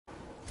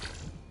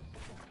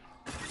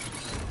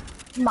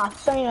My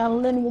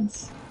fan lineage.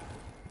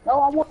 No,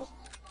 I want.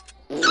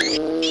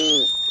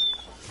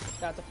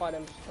 Got to fight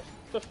him.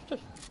 Tush, tush.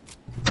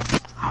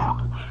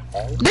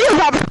 Niggas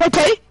got to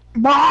spectate.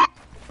 Bah.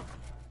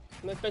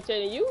 I'm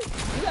spectating you?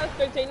 You gotta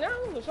spectate now?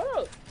 What's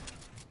up?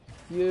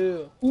 Yeah.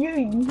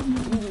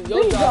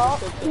 New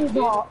job. New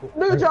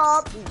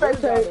job.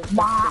 Spectate.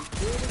 Bah.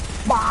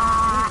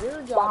 Bah.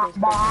 Your job is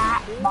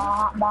Bah.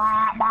 Bah.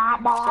 Bah. Bah.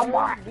 Bah.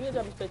 Bah. Your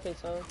job is spectate,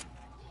 son.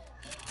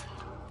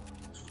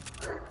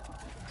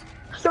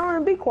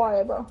 Son, be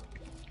quiet, bro.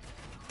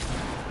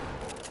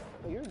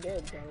 Oh, you're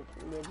dead, bro.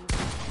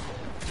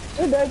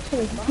 You're dead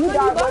too. You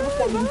died right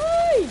before me.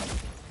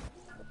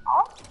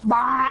 Oh,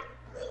 bye.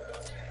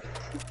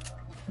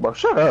 Bro,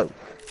 shut up.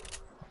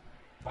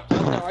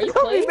 Are you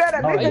Don't playing? be mad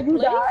at me because you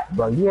died.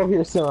 Bro, you over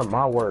here saying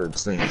my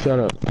words, then shut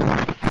up.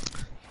 That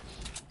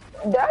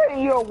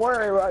ain't your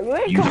word, bro. You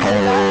ain't coming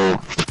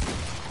back.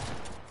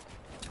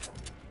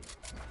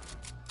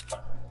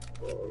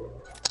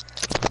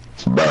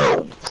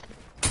 Bro.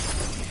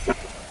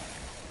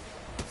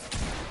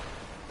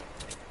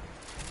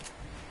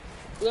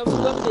 Whoever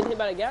getting hit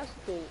by the gas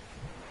thing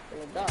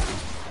gonna die.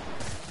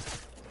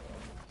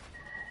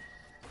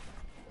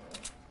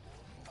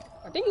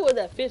 I think it was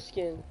that fish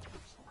skin.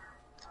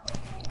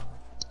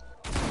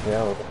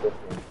 Yeah, it was a good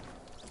thing.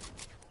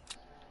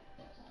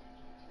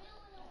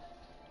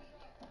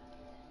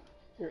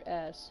 Your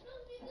ass.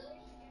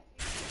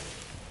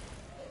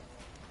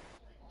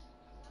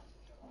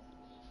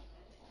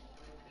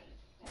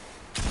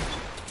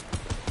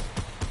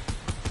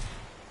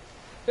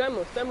 Stem.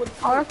 Oh,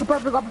 that's the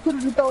perfect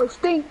opportunity to throw a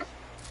stink.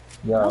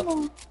 Yeah.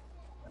 You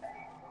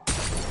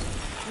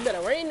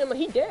better rain him.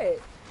 He dead.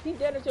 He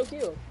dead at your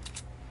kill.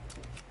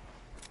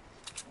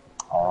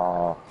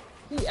 Oh.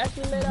 He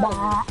actually made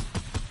out of it.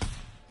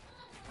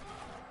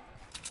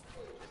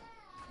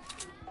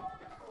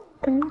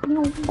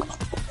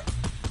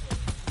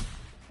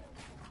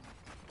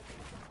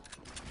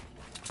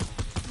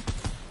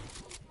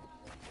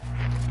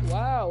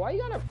 Wow, why you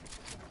gotta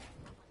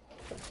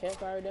put the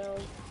campfire down?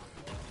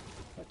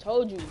 I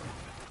told you.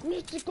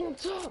 Mystic on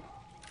top!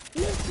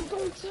 Mystic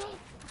on top!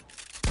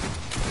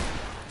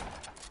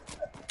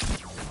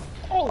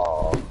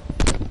 Oh!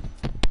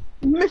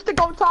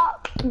 Mystic on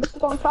top!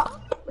 Mystic on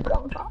top! Mystic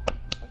on top!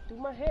 I threw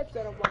my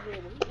headset off my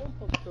head. What you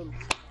supposed to do?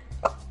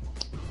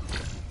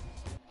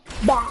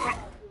 Bah!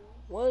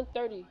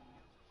 130.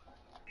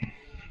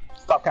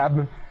 Stop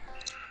capping.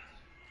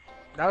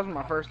 That was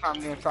my first time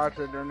getting talked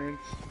to during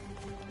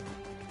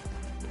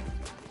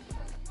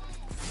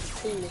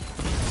Boy,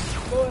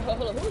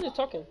 hold on. Who was just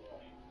talking?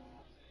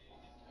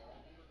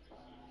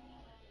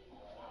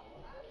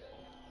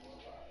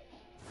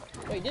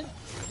 Wait,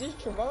 this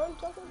Trevon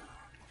talking?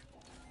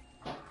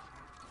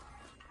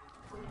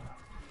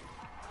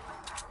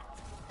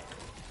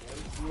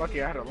 I'm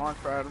lucky I had a launch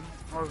pad.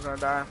 I was gonna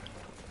die.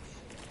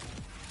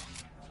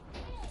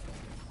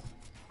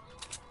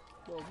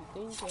 What you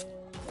thinking?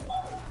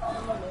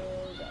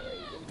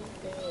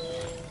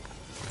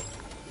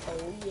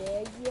 Oh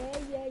yeah.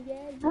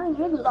 Dang,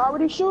 niggas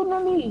already shooting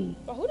at me.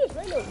 Oh, who does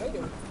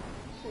Raider?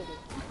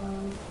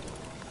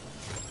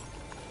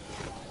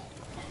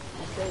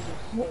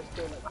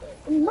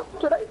 Not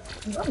today.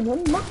 Not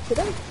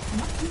today.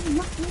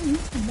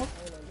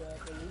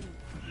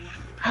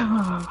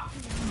 Oh.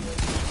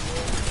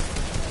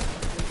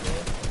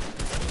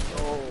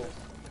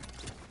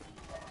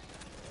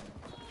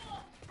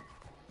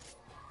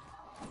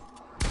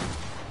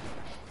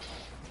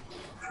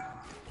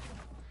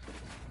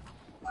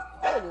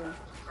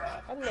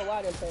 I don't know why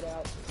I didn't play that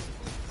out.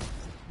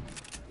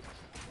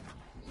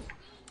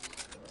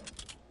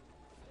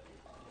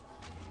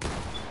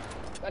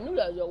 I knew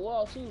that was your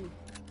wall too.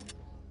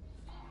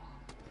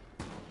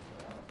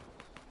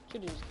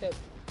 Should've just kept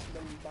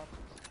them boxes.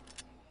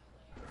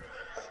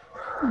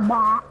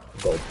 Bah.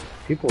 Bro,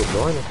 people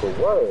joining for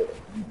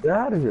what? Get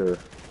out of here.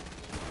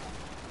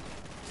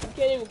 You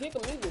can't even kick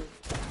them either.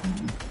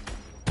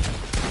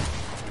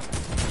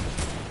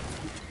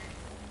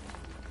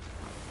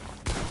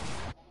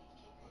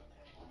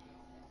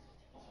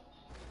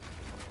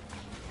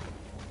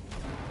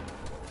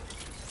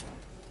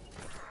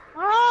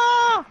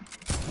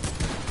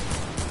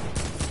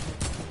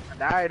 I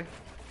died.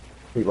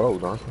 He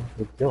rolled, huh?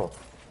 Let's go.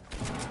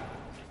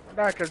 I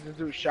died because the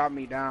dude shot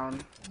me down.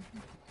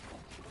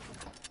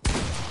 You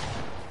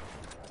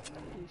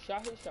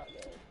shot his shotgun.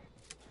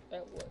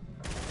 At what?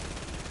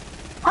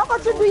 How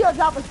about you do your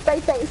job of stay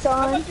safe,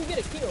 How son? about you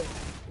get a kill?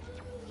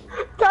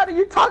 Tony,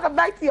 you talking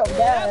back to your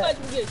Yeah, how dad.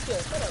 about you get a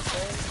kill? Shut up,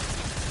 man.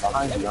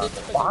 Behind you,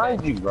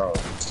 behind you, bro.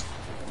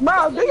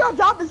 Bro, do your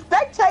job to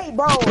spectate,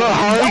 bro. Bro,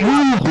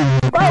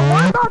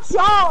 what about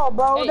y'all,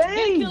 bro? Hey, They get a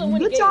kill and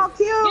win the get y'all game.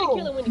 Get a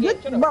kill and win the killed.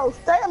 game. Shut up. Bro,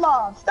 stay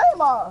alive. Stay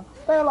alive.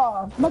 Stay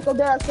alive. Make your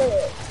dad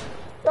sad.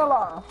 Stay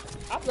alive.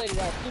 I played it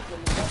out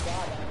secretly. That's why I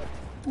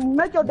died.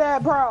 Make your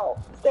dad proud.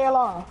 Stay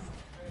alive.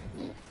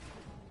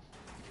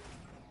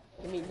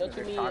 Don't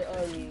you mean,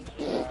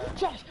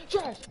 trash.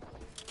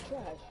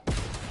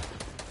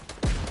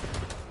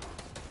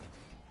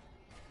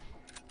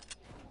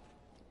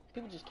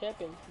 People just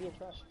camping, being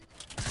trash.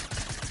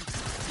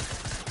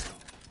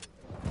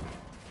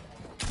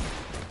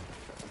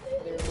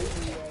 They're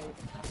moving right.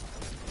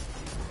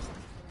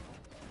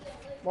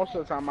 Most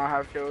of the time I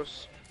have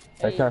kills.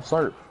 They can't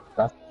slurp.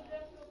 That's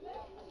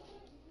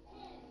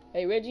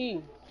Hey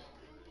Reggie.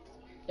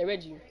 Hey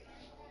Reggie.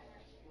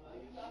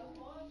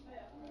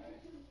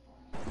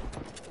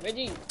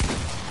 Reggie.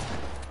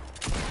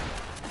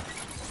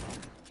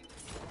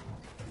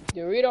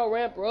 Dorito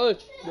ramp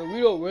rush.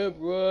 Dorito ramp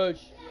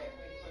rush.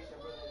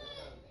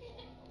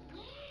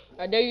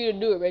 I dare you to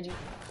do it, Reggie.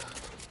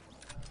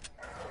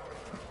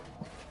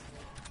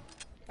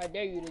 I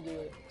dare you to do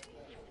it.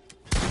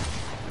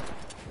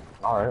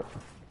 alright.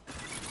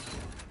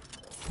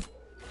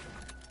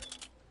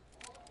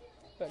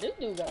 But this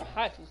dude got a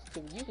high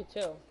sensitivity, you can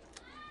tell.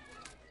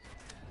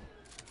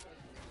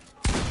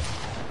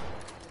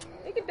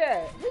 Look at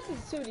that. This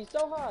sensitivity is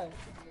so high.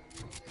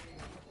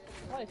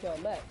 Probably feel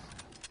max.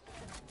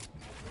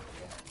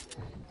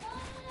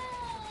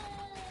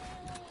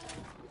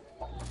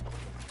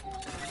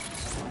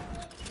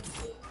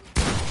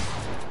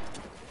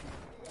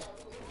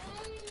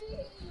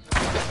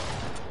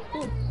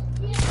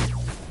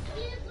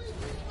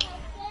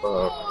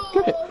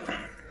 Get it.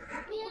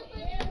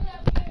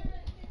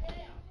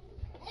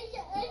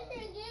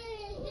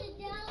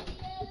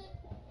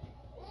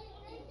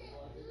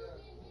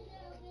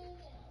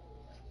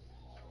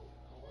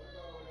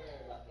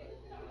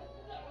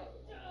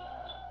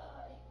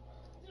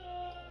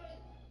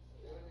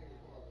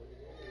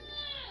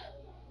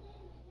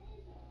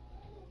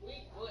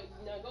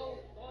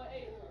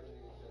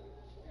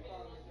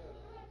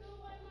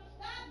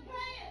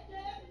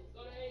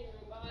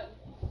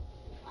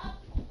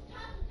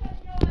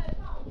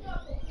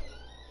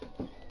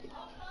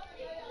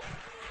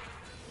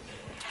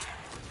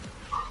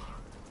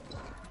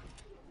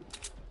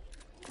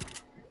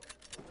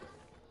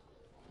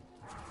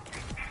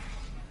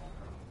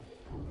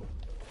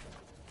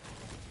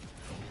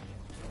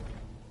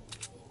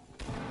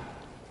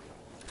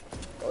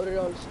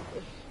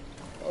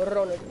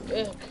 Go on the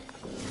dick.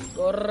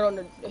 Go on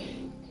the dick.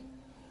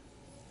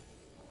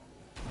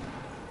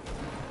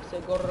 Say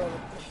go on the dick.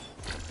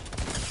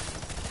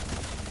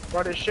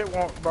 Bro, this shit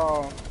won't,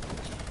 bro.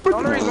 The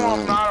only reason why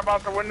I'm not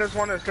about to win this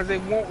one is because they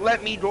won't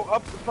let me go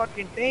up the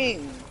fucking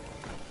thing.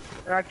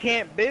 And I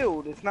can't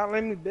build. It's not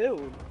letting me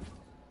build.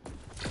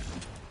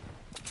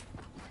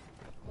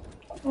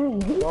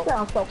 He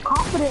sounds so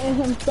confident in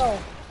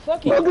himself.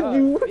 Fucking Look at God,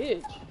 you.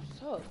 bitch.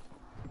 Suck.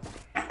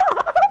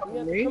 You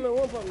have to come and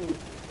whoop on me.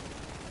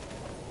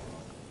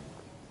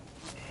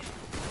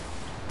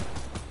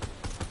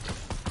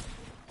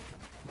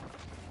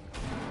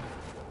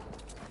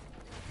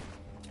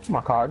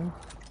 My cotton.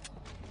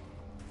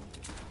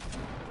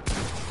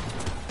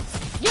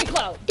 Get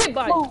clout. Get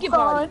body. Oh, Get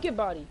body. God. Get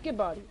body. Get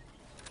body.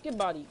 Get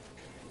body.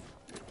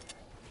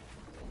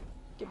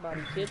 Get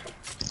body, kid.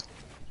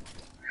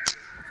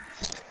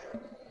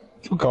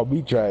 You call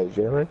me trash,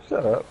 Jalen.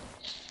 Shut up.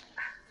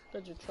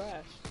 Cause you're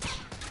trash.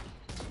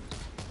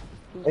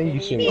 And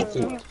you see me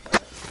too.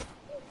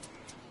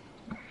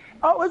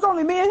 Oh, it's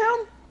only me and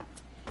him?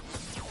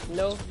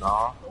 No.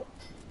 Nah.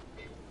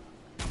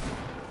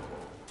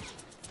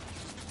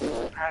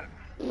 I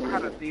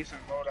had a decent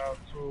loadout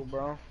too,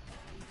 bro.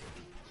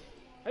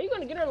 Are you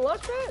gonna get her in the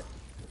launch pad?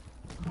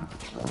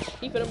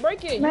 He finna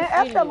break it. Man, you F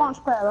that idiot.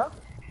 launch pad up.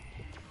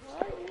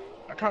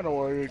 I kind of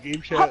worry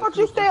game chat. How about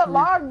you stay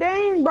alive,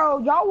 dang, bro?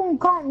 Y'all won't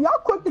come. Y'all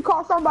quick to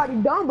call somebody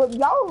dumb, but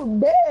y'all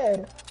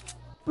dead.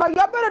 Like,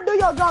 y'all better do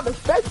your job.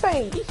 Respect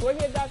things. He swear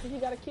he had doctor. He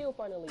got a kill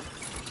finally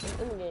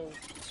in the game.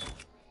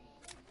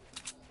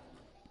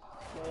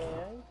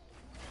 Man,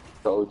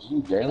 Told you,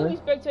 he gonna be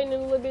Jalen. spectating a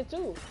little bit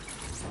too.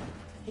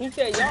 He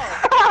said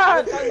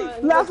y'all.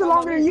 Lasted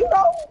longer than you,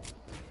 though.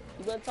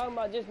 He wasn't talking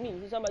about just me.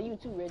 He's talking about you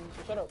too, Reggie.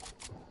 So shut up.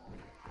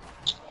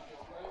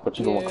 But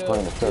you don't want to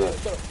complain and shut up.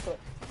 Shut up. Shut up.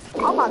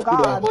 Oh my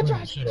god. Oh,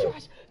 Josh.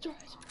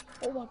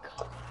 Oh my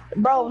god.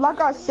 Bro, like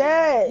I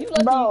said, You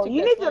lucky bro, you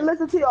you took need that to fight.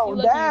 listen to You your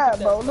lucky you dad, took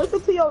that bro. fight.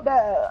 Listen to your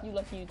dad. You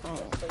lucky you took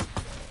that step.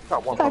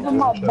 Got one Take from him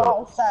Jalen. off Shut up.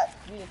 ball sack.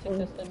 You didn't take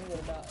that step, you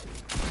would've died.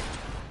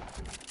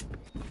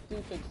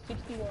 Dude took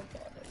 61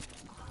 falls.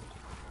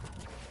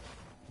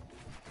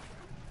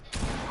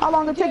 How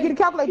long did it take you to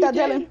calculate that,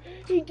 Jalen?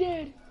 He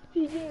did.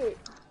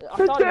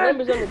 I saw the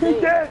numbers on the He's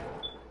game. dead.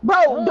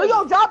 Bro, do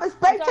your job and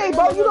spectate,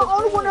 bro. You the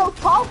only one that's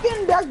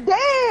talking that's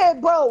dead,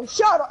 bro.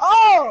 Shut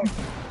up.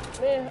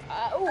 Man,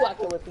 I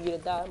can't wait for you to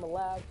die. I'm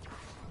alive.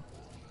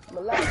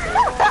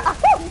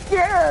 I'm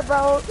scared,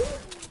 bro.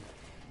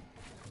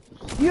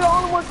 You the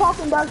only one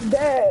talking that's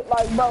dead.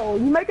 Like, bro,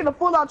 you making a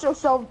fool out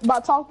yourself by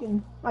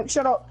talking. Like,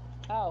 shut up.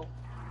 Ow.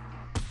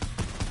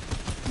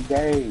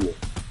 Dang.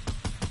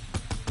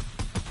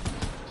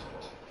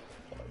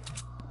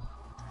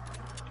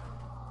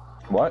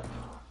 What?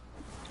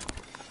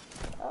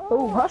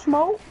 Ooh, hush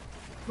mode.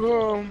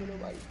 Win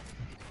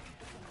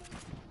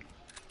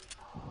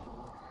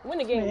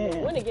the game, Man.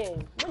 man. Win the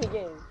game.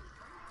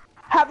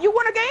 Have you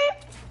won a game?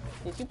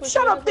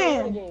 Shut up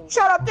then.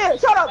 Shut up then.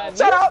 Shut up.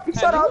 Shut up.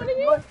 Shut up.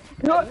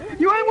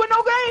 You ain't win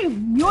no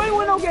game. You ain't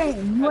win no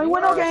game. You ain't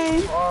win no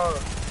game.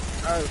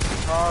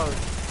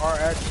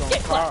 RX on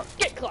top.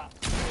 Get clapped.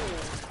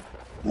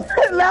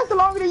 Lasted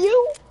longer than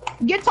you.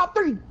 Get top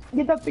 3.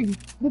 Get top 3.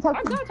 Get top 3.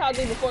 I got top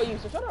 3 before you,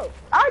 so shut up.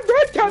 I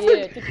did top 3.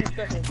 Yeah, think you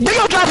special. Be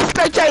your job to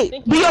spectate.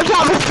 Be your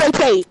job to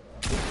spectate.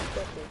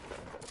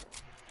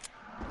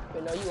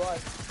 But no, you are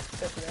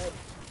special, right?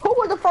 Who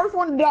was the first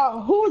one to die?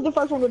 Who was the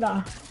first one to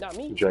die? Not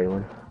me.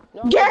 Jalen.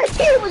 No,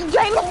 Guarantee it was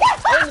Jalen.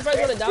 I was the first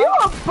one to die. You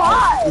a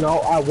bot. No,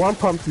 I one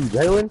pumped you,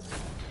 Jalen.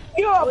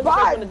 You I a was the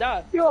first one to bot.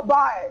 die. You a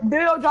bot. Do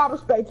your job to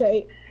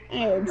spectate.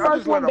 And Y'all first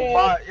just let one him dead.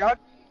 bot. Y'all.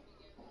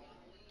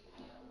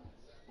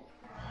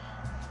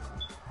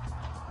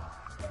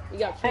 He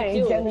got 2 Hey,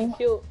 kills. Jalen. He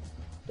killed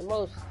the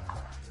most.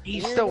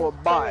 He's still a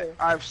bot.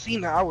 I've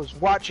seen it. I was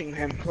watching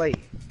him play.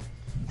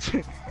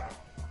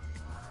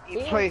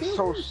 He plays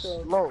so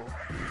slow.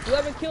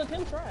 Whoever killed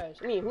him trash.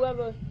 I mean,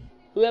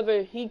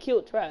 whoever he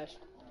killed trash.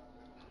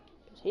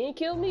 He ain't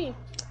killed me.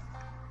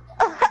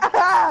 He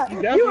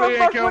You definitely the didn't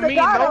first kill one to me.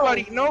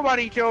 die,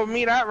 Nobody killed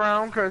me that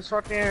round, cause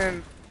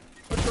fucking.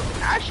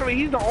 Actually,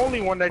 he's the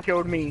only one that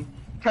killed me,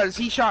 cause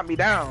he shot me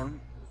down.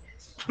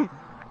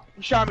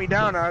 He shot me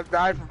down. And I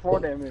died for 4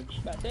 damage.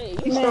 About to say,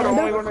 He's still the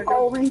only one there's a that Skull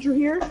killed me. Ranger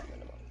here.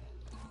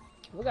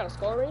 we got a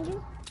Skull Ranger?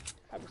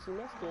 Haven't seen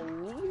that skin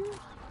in years.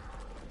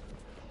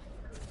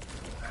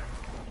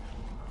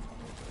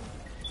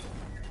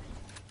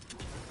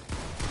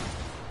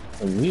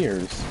 In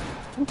years.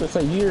 You could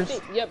say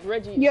years. Yep,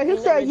 Reggie. Yeah, he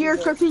know said Reggie's years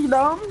a- because he's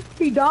dumb.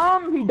 He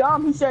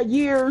dumb. He said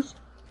years.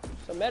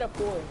 It's a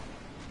metaphor.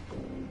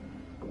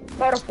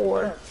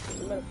 Metaphor. It's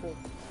a metaphor.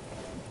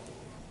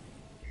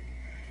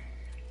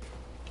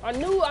 I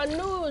knew it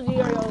was the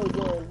area I was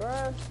doing,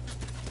 bruh.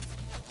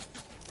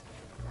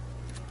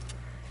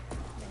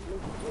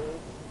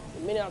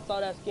 The minute I saw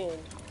that skin.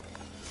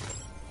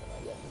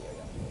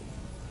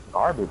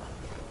 Garbage.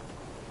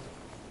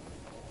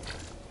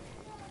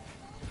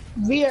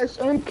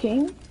 VSM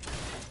King.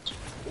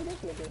 Who this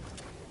nigga?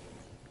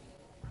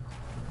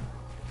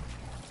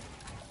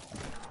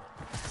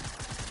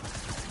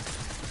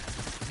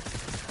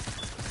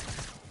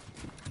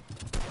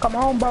 Come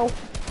on, bro.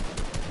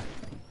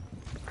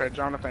 Okay,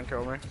 Jonathan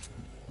killed me.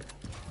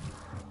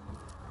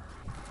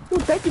 Ooh,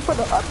 thank you for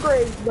the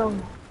upgrades, though.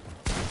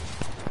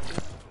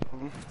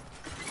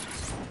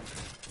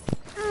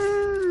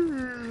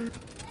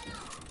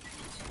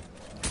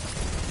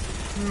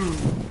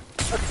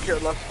 I could care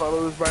less if I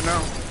lose by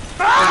now.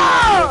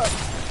 Ah!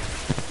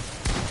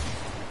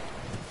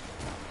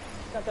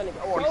 Got that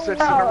nigga. I won so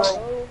 6 in a low,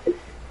 row.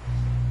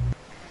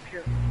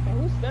 bro. Man,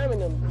 who's spamming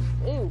them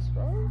things,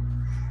 bro?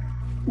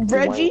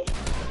 Reggie.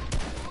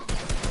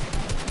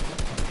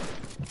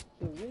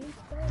 You really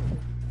spamming?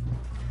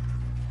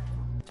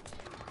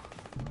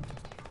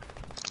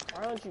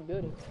 Why aren't you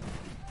building?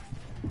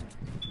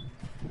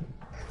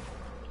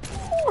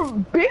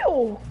 Ooh,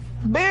 Bill.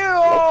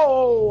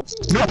 Bill.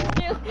 Nope.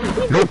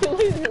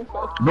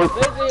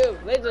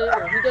 Laser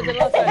him. He goes to the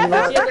left side. He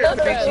goes to the left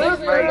side.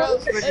 Laser him, bro.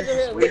 This Laser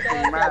nigga's him.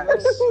 wasting mats.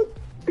 Laser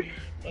him.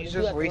 He's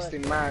just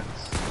wasting mats.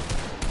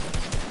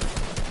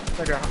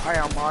 Like a high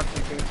on mod, he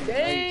thinks he's nice.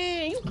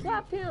 Dang, you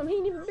clapped him. He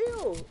didn't even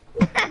build.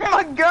 Oh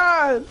my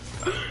God.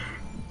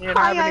 He didn't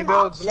have any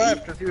builds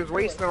left because he was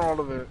wasting all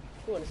of it.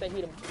 You want to say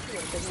he died.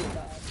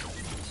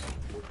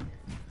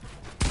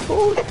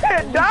 Who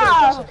said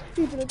die?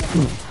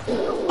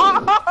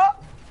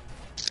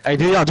 Hey,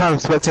 dude, y'all trying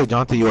to spectate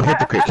Jonathan, you're a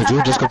hypocrite, because you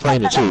were just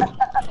complaining too.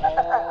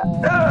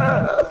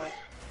 I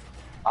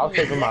was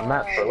taking my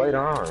map for later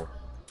on.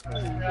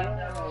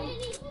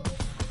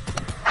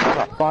 I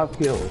got 5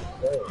 kills.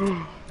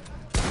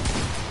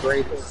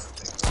 Great. You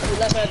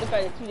left out the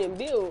fact that you didn't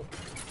build.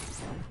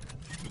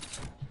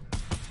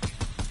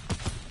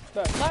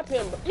 Bro, clap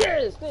him, bro.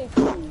 Yes, thank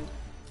you.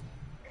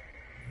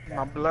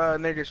 My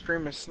blood nigga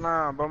streaming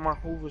slime, but my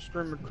Hoover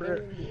streaming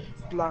crib.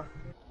 Blah.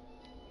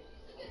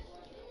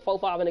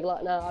 4-5 in the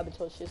Glock now. I've been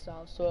told shit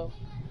out, so.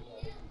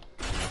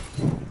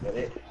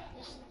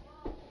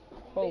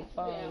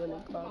 4-5 in the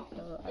Glock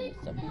now. I've been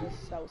stuck in this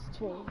South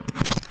too.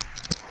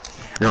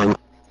 No,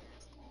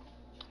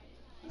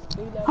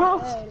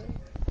 Huh?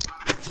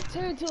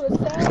 Turn to a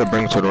side. you could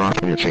bring to the rock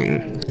from your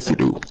team if you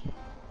do.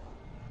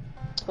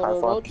 I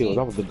had 5 kills,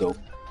 that Torochi was the dope.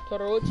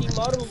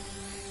 Maru.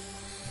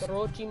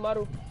 Torochi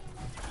Maru.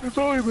 It's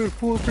only been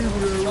 4 people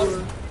that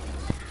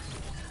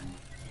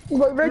won.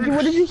 Wait, Reggie,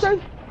 what did you say?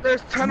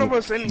 There's 10 of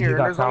us in here.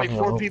 got There's only 1,000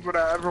 4 of them. people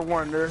that ever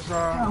won. There's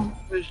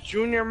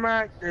Junior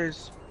Mac,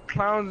 there's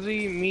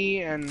Clownsy,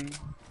 me, and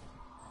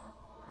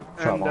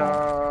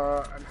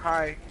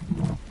Hi.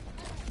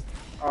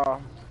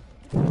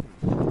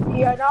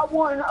 Yeah, and I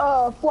won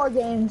 4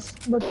 games,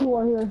 but you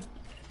are here.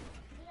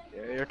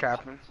 Yeah, you're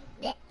captain.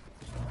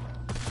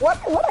 What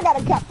I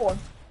got a cap for?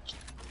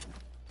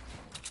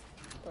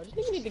 Bro, this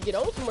nigga need to get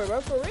on somewhere,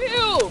 bro. For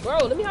real, bro.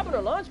 Let me hop on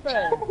a launch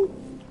pad.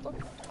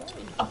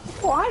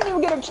 Oh, I didn't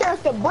even get a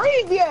chance to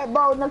breathe yet,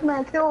 bro. This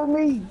man killed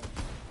me.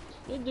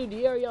 This dude,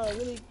 the area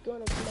really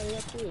going up somebody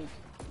up big.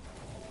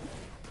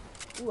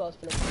 Who else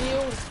for the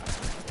field?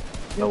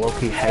 Yo,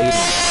 low-key hating.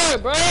 Yeah,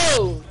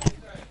 bro!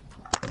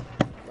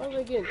 I'm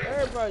against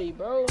everybody,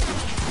 bro.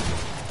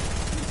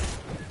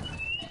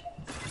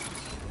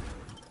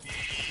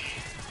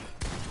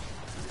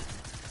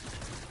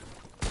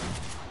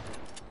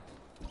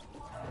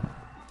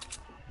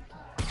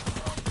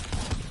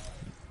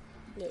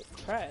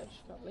 Trash.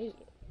 Got laser.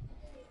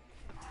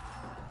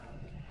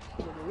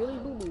 Nigga really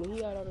boo-boo when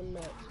he out on the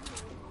match.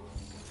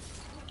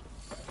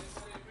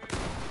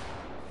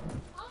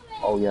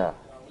 Oh yeah.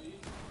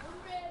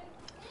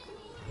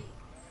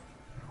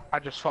 I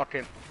just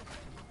fucking.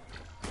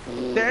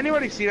 Did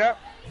anybody see that?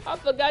 I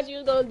forgot you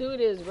was gonna do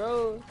this,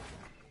 bro.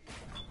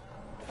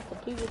 I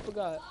completely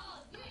forgot.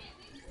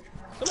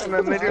 And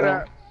then they did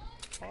that.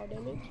 All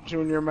damage?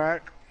 Junior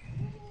Mac.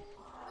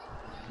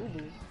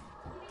 Boo-boo.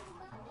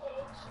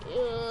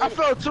 I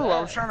fell too.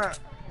 I was trying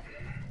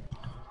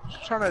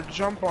to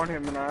jump on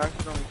him and I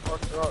accidentally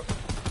fucked it up.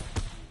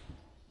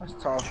 That's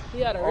tough. He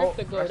had a rift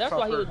to go. That's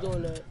why he was tougher.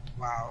 doing that.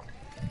 Wow.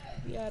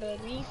 He had a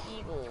rift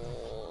to go.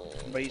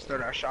 But he still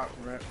got shot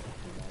from it.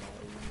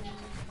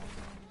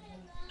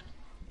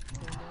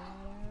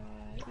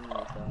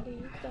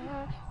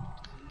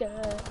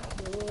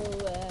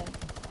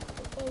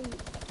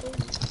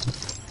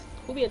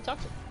 Who being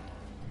toxic?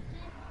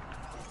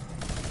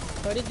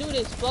 But this dude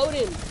is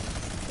floating.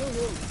 Kill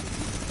him.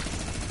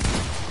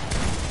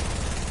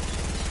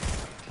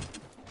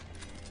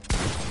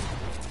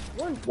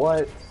 One.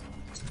 What?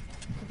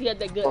 He had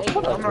that good What's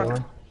angle. up,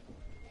 man?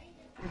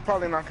 I'm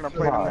probably not gonna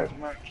play them as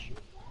much.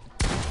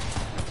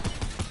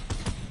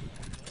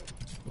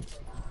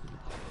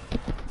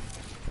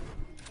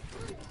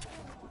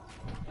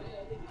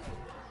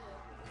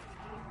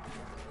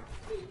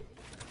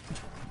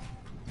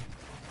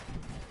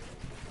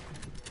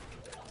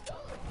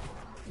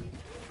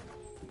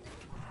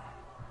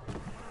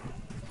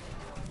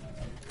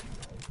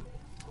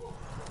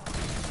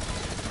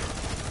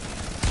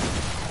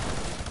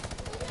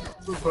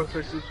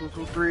 +6 2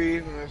 2 3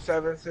 and then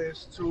 7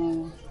 6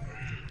 2.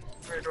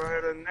 Go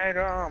ahead and nade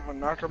I'm gonna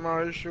knock him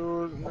out his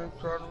shoes and then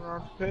turn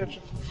around the pitch.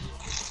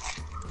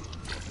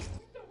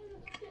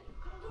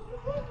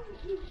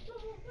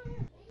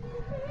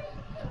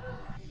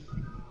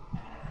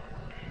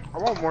 I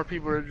want more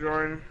people to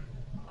join.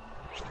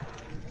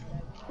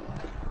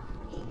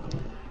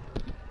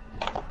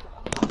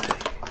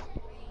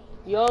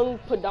 Young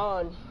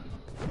Padan,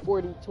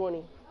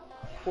 40-20,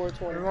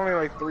 420. There's only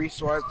like 3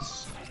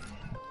 sweats.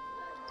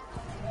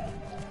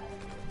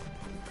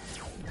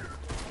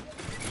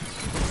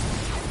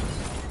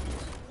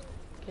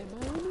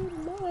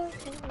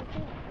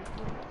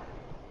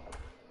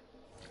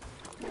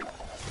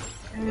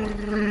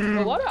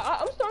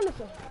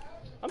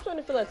 I'm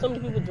starting to feel like some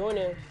of the people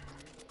joining,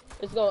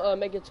 it's gonna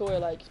make it to where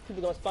like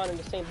people gonna spawn in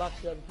the same box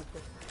as other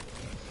people.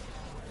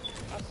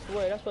 I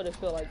swear, that's what it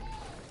feel like.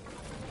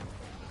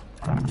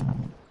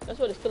 That's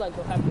what it feel like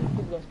gonna happen.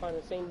 People gonna spawn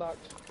in the same box,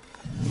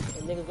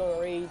 and niggas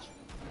gonna rage.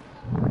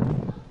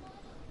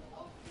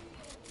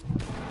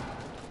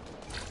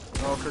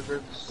 No, because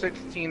there's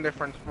 16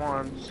 different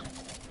spawns.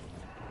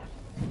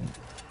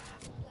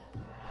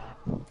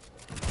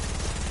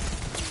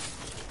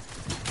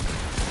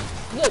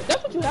 Look,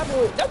 that's what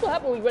happen. That's what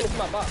happened when you run into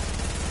my box.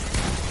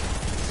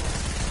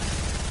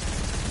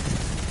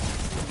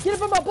 Get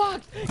up on my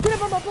box! Get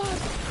up on my box!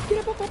 Get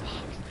up on my box!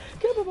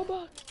 Get up on my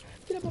box!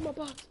 Get up on my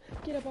box!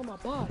 Get up on my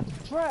box!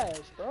 Trash,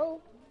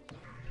 bro.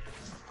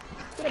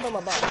 Get up on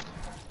my box.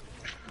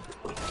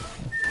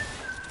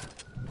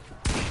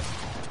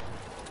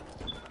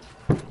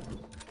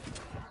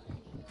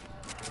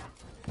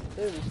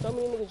 Literally, so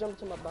many niggas jump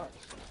into my box.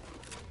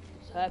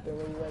 What's happened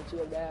when you run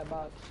to a bad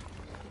box?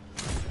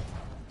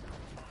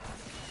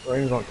 Or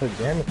he's gonna take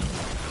damage.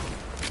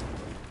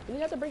 You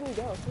have to bring me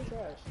down. So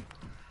trash.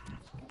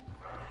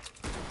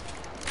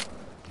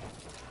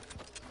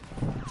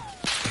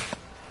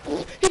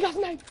 He got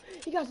sniped!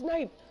 He got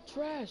sniped!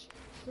 Trash!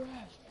 Trash!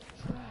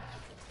 Trash!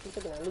 He's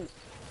taking that loot.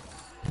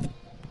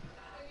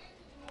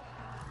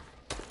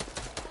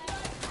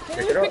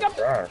 Can't even pick up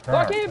the... Bro,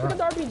 I can't even pick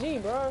up the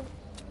RPG, bro.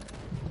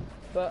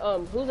 But,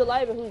 who's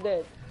alive and who's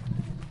dead?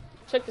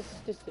 Check the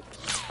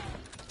statistics.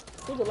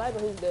 Who's alive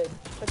and who's dead?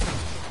 Check the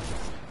statistics.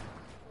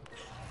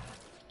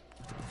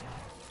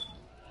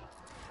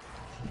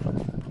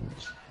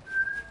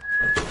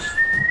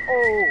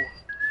 Oh!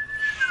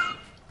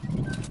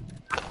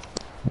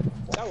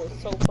 That was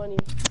so funny.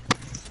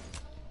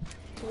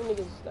 2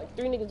 niggas, like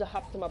 3 niggas that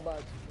hopped to my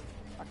box.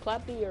 I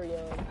clapped the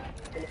area,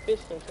 and the fish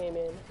thing came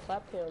in,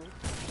 clapped him.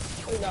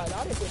 Oh, no,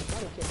 I didn't kill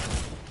him.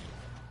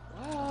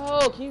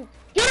 Wow, can you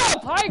get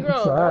off high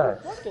ground, bro?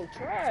 Fucking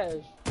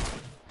trash.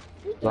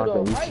 You dude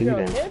on high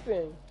ground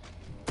camping.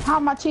 How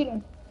am I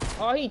cheating?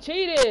 Oh, he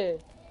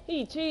cheated.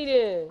 He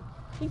cheated.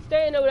 He's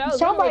staying over there.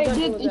 Somebody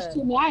did this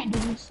to me. I ain't do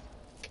this.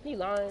 He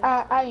lying.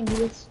 I ain't do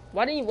this.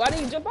 Why didn't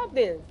you jump up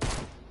then?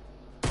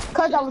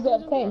 Cause I was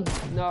AFK.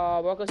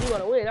 No, bro, cause he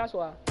wanna win. That's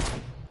why.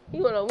 He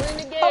wanna win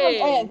the game. I was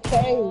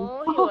AFK.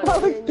 Oh, he wanna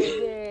win the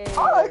game. I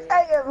was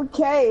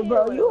AFK,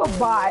 bro. You a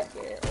bot.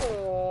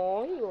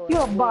 Oh, You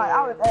a bot.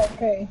 I was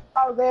AFK.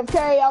 I was AFK.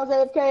 I was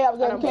AFK. I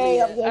was I don't AFK.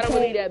 believe I that. was I don't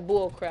believe AFK. that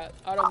bull crap.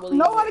 I don't believe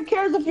Nobody it.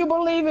 cares if you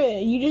believe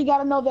it. You just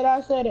gotta know that I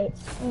said it.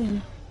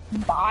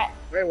 Bot.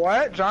 Wait,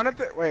 what?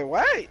 Jonathan? Wait,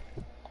 what?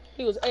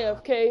 He was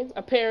AFK,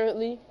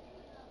 apparently.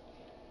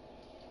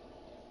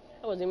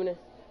 I wasn't even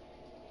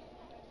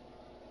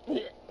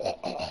there.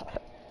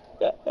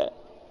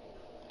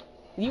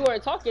 You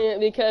weren't talking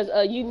because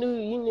you knew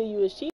you was cheating.